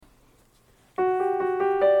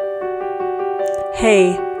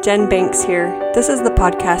Hey, Jen Banks here. This is the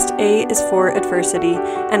podcast A is for Adversity,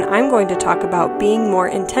 and I'm going to talk about being more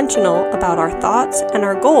intentional about our thoughts and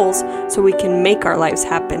our goals so we can make our lives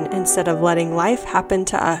happen instead of letting life happen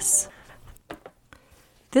to us.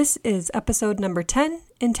 This is episode number 10,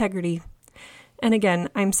 Integrity. And again,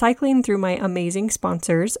 I'm cycling through my amazing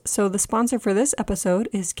sponsors, so the sponsor for this episode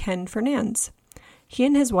is Ken Fernandes. He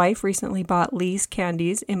and his wife recently bought Lee's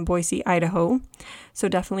Candies in Boise, Idaho, so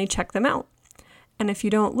definitely check them out. And if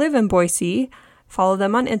you don't live in Boise, follow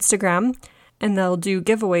them on Instagram, and they'll do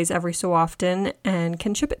giveaways every so often and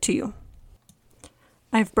can ship it to you.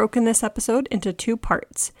 I've broken this episode into 2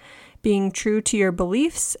 parts, being true to your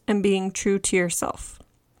beliefs and being true to yourself.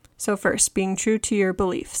 So first, being true to your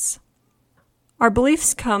beliefs. Our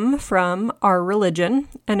beliefs come from our religion,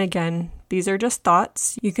 and again, these are just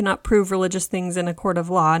thoughts. You cannot prove religious things in a court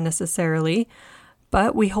of law necessarily,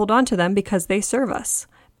 but we hold on to them because they serve us.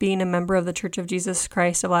 Being a member of the Church of Jesus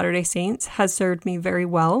Christ of Latter-day Saints has served me very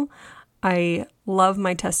well. I love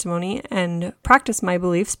my testimony and practice my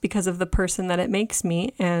beliefs because of the person that it makes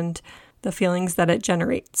me and the feelings that it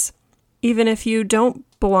generates. Even if you don't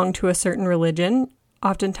belong to a certain religion,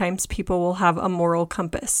 oftentimes people will have a moral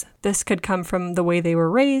compass. This could come from the way they were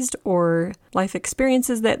raised or life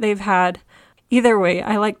experiences that they've had. Either way,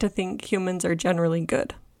 I like to think humans are generally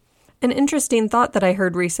good. An interesting thought that I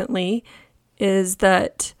heard recently is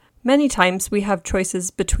that many times we have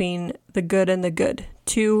choices between the good and the good.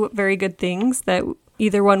 2 very good things that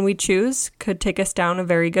either one we choose could take us down a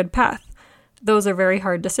very good path. Those are very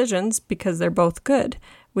hard decisions because they're both good.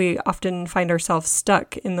 We often find ourselves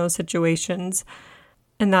stuck in those situations,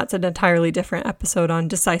 and that's an entirely different episode on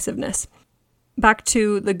decisiveness. Back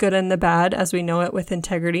to the good and the bad as we know it with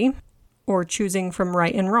integrity, or choosing from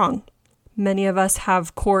right and wrong. Many of us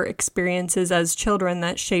have core experiences as children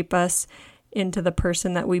that shape us into the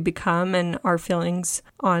person that we become and our feelings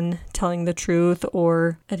on telling the truth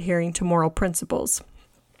or adhering to moral principles.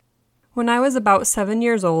 When I was about 7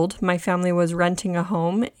 years old, my family was renting a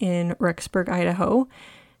home in Rexburg, Idaho,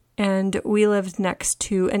 and we lived next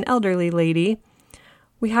to an elderly lady.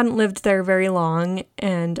 We hadn't lived there very long,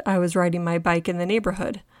 and I was riding my bike in the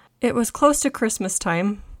neighborhood. It was close to Christmas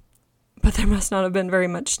time, but there must not have been very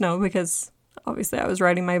much snow because obviously I was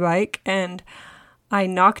riding my bike, and I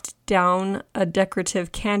knocked down a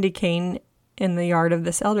decorative candy cane in the yard of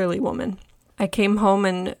this elderly woman. I came home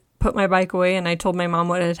and put my bike away, and I told my mom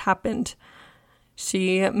what had happened.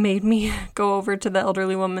 She made me go over to the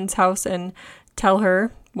elderly woman's house and tell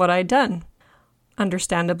her what I'd done.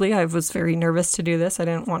 Understandably, I was very nervous to do this. I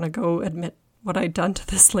didn't want to go admit what I'd done to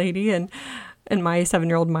this lady, and in my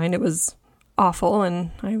 7-year-old mind, it was awful,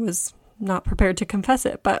 and I was not prepared to confess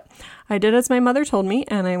it. But I did as my mother told me,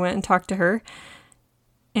 and I went and talked to her.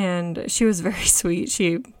 And she was very sweet.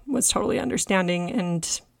 She was totally understanding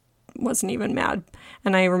and wasn't even mad.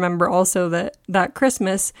 And I remember also that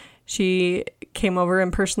Christmas, she came over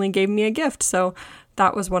and personally gave me a gift. So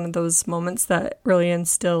that was one of those moments that really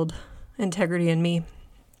instilled integrity in me.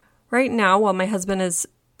 Right now, while my husband is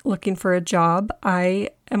looking for a job,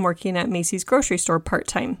 I am working at Macy's grocery store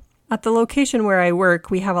part-time. At the location where I work,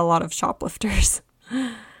 we have a lot of shoplifters.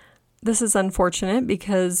 This is unfortunate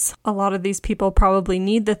because a lot of these people probably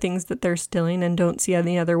need the things that they're stealing and don't see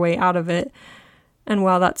any other way out of it. And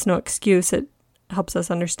while that's no excuse, it helps us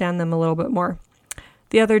understand them a little bit more.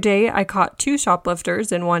 The other day, I caught 2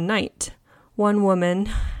 shoplifters in one night. One woman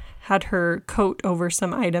had her coat over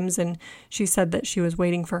some items, and she said that she was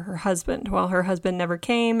waiting for her husband. Well, her husband never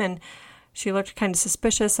came, and she looked kind of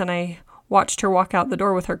suspicious, and I watched her walk out the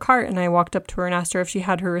door with her cart, and I walked up to her and asked her if she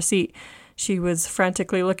had her receipt. She was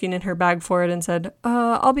frantically looking in her bag for it and said,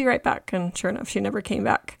 I'll be right back. And sure enough, she never came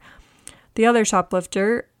back. The other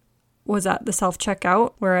shoplifter was at the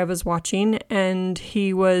self-checkout where I was watching, and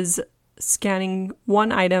he was scanning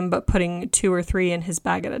one item but putting 2 or 3 in his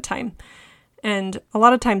bag at a time. And a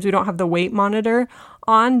lot of times we don't have the weight monitor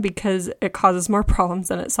on because it causes more problems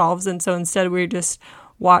than it solves. And so instead we just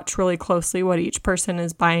watch really closely what each person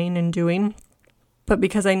is buying and doing. But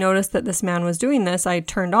because I noticed that this man was doing this, I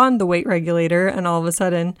turned on the weight regulator, and all of a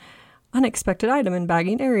sudden, unexpected item in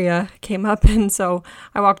bagging area came up. And so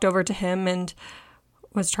I walked over to him and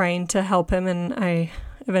was trying to help him. And I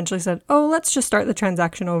eventually said, let's just start the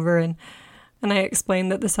transaction over. And I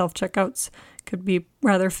explained that the self-checkouts could be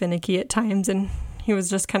rather finicky at times. And he was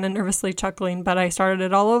just kind of nervously chuckling. But I started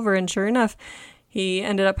it all over. And sure enough, he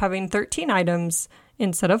ended up having 13 items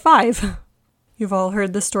instead of 5. You've all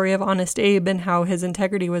heard the story of Honest Abe and how his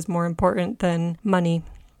integrity was more important than money.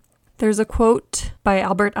 There's a quote by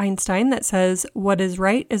Albert Einstein that says, "What is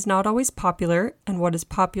right is not always popular, and what is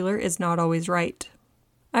popular is not always right."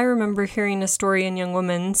 I remember hearing a story in Young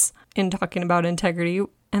Women's in talking about integrity,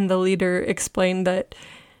 and the leader explained that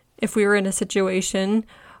if we were in a situation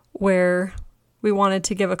where we wanted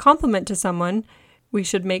to give a compliment to someone, we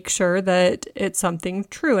should make sure that it's something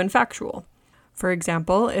true and factual. For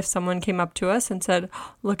example, if someone came up to us and said,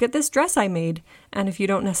 "Look at this dress I made," and if you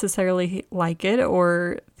don't necessarily like it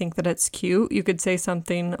or think that it's cute, you could say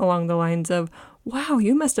something along the lines of, "Wow,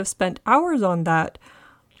 you must have spent hours on that."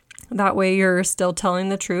 That way you're still telling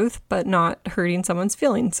the truth, but not hurting someone's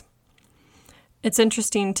feelings. It's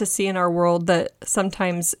interesting to see in our world that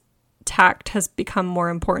sometimes tact has become more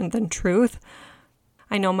important than truth.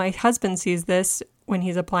 I know my husband sees this when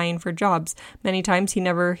he's applying for jobs. Many times he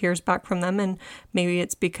never hears back from them, and maybe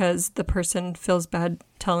it's because the person feels bad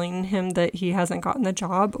telling him that he hasn't gotten the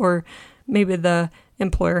job, or maybe the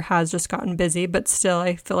employer has just gotten busy, but still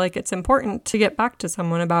I feel like it's important to get back to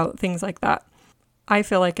someone about things like that. I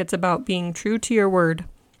feel like it's about being true to your word.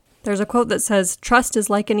 There's a quote that says, "Trust is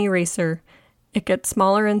like an eraser. It gets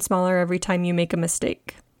smaller and smaller every time you make a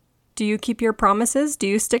mistake." Do you keep your promises? Do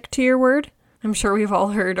you stick to your word? I'm sure we've all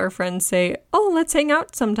heard our friends say, "Oh, let's hang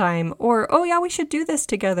out sometime," or "Oh yeah, we should do this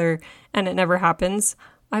together," and it never happens.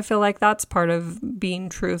 I feel like that's part of being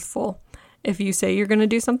truthful. If you say you're going to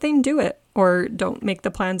do something, do it, or don't make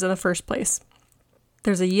the plans in the first place.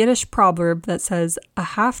 There's a Yiddish proverb that says, "A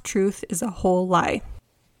half-truth is a whole lie."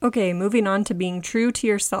 Okay, moving on to being true to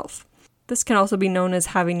yourself. This can also be known as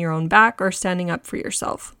having your own back or standing up for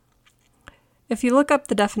yourself. If you look up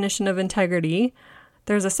the definition of integrity,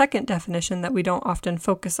 there's a second definition that we don't often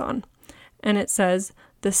focus on, and it says,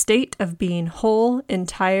 "the state of being whole,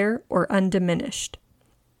 entire, or undiminished."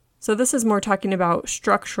 So this is more talking about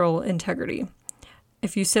structural integrity.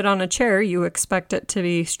 If you sit on a chair, you expect it to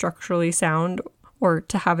be structurally sound or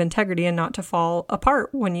to have integrity and not to fall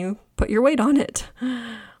apart when you put your weight on it.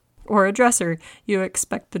 Or a dresser, you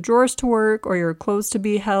expect the drawers to work or your clothes to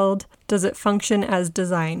be held. Does it function as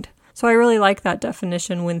designed? So I really like that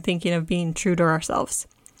definition when thinking of being true to ourselves.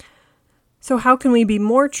 So how can we be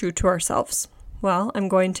more true to ourselves? Well, I'm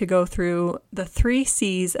going to go through the 3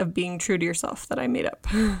 C's of being true to yourself that I made up.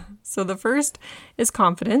 So the first is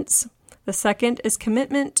confidence, the second is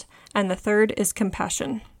commitment, and the third is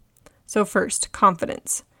compassion. So first,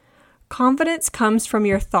 confidence. Confidence comes from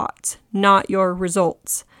your thoughts, not your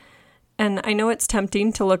results. And I know it's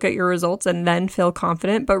tempting to look at your results and then feel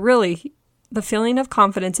confident, but really, the feeling of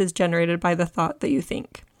confidence is generated by the thought that you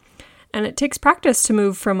think. And it takes practice to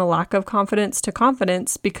move from a lack of confidence to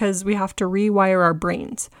confidence because we have to rewire our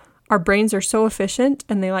brains. Our brains are so efficient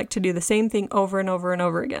and they like to do the same thing over and over and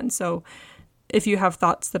over again. So if you have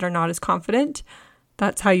thoughts that are not as confident,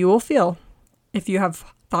 that's how you will feel. If you have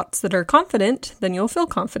thoughts that are confident, then you'll feel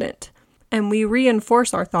confident. And we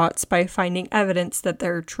reinforce our thoughts by finding evidence that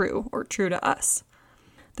they're true or true to us.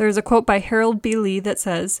 There's a quote by Harold B. Lee that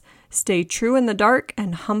says, "Stay true in the dark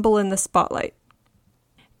and humble in the spotlight."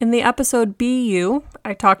 In the episode Be You,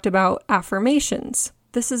 I talked about affirmations.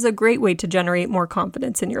 This is a great way to generate more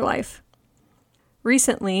confidence in your life.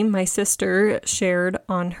 Recently, my sister shared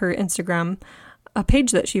on her Instagram a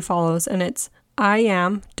page that she follows, and it's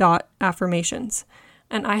iam.affirmations.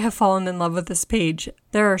 And I have fallen in love with this page.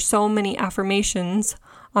 There are so many affirmations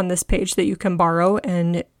on this page that you can borrow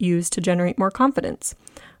and use to generate more confidence.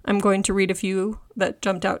 I'm going to read a few that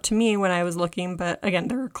jumped out to me when I was looking, but again,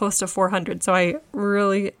 there are close to 400, so I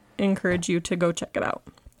really encourage you to go check it out.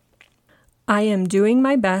 I am doing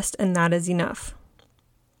my best and that is enough.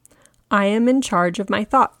 I am in charge of my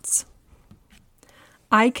thoughts.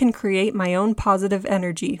 I can create my own positive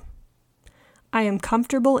energy. I am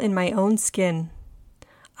comfortable in my own skin.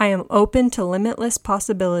 I am open to limitless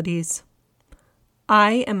possibilities.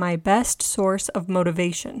 I am my best source of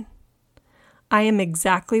motivation. I am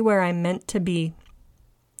exactly where I'm meant to be.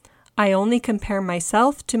 I only compare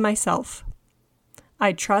myself to myself.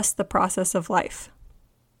 I trust the process of life.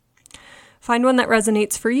 Find one that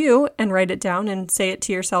resonates for you and write it down and say it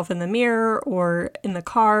to yourself in the mirror or in the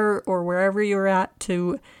car or wherever you're at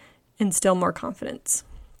to instill more confidence.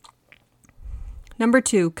 Number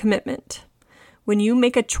 2, commitment. When you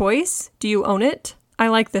make a choice, do you own it? I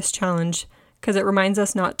like this challenge because it reminds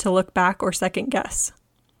us not to look back or second guess.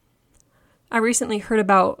 I recently heard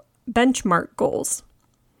about benchmark goals.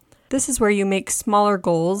 This is where you make smaller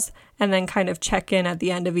goals and then kind of check in at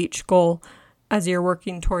the end of each goal as you're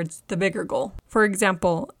working towards the bigger goal. For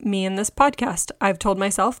example, me in this podcast, I've told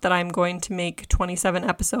myself that I'm going to make 27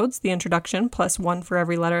 episodes, the introduction, plus 1 for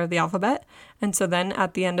every letter of the alphabet. And so then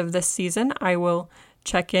at the end of this season, I will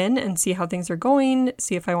check in and see how things are going,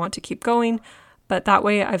 see if I want to keep going. But that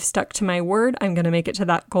way I've stuck to my word. I'm going to make it to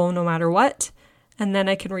that goal no matter what. and then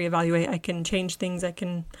I can reevaluate. I can change things. I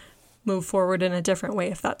can move forward in a different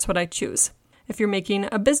way if that's what I choose. If you're making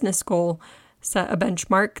a business goal, set a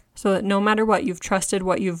benchmark so that no matter what, you've trusted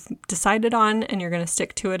what you've decided on and you're going to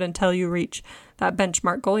stick to it until you reach that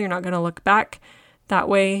benchmark goal. You're not going to look back. That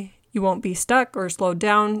way you won't be stuck or slowed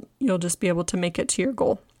down. You'll just be able to make it to your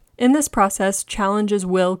goal. In this process, challenges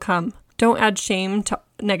will come. Don't add shame to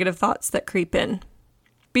negative thoughts that creep in.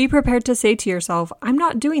 Be prepared to say to yourself, I'm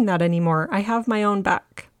not doing that anymore. I have my own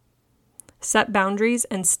back. Set boundaries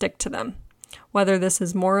and stick to them, whether this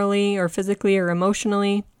is morally or physically or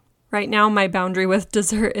emotionally. Right now, my boundary with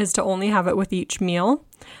dessert is to only have it with each meal.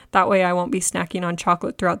 That way I won't be snacking on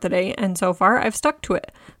chocolate throughout the day, and so far I've stuck to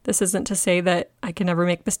it. This isn't to say that I can never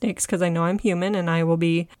make mistakes, because I know I'm human and I will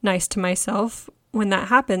be nice to myself when that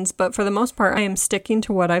happens, but for the most part, I am sticking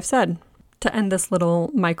to what I've said. To end this little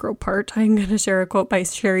micro part, I'm going to share a quote by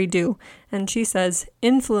Sherry Dew, and she says,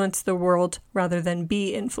 "Influence the world rather than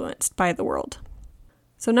be influenced by the world."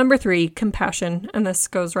 So number 3, compassion, and this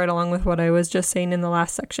goes right along with what I was just saying in the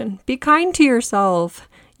last section. Be kind to yourself.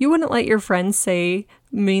 You wouldn't let your friends say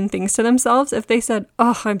mean things to themselves if they said,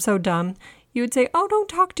 "Oh, I'm so dumb." You would say, "Oh, don't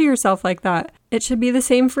talk to yourself like that." It should be the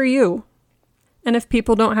same for you. And if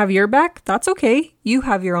people don't have your back, that's okay. You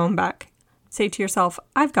have your own back. Say to yourself,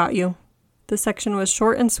 "I've got you." This section was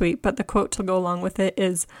short and sweet, but the quote to go along with it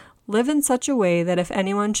is, "Live in such a way that if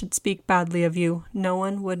anyone should speak badly of you, no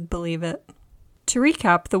one would believe it." To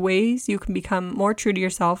recap, the ways you can become more true to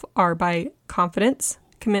yourself are by confidence,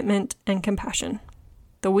 commitment, and compassion.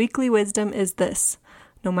 The weekly wisdom is this: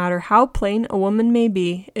 no matter how plain a woman may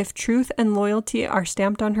be, if truth and loyalty are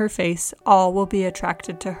stamped on her face, all will be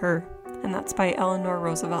attracted to her. And that's by Eleanor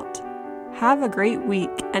Roosevelt. Have a great week,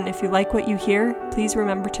 and if you like what you hear, please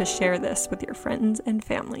remember to share this with your friends and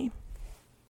family.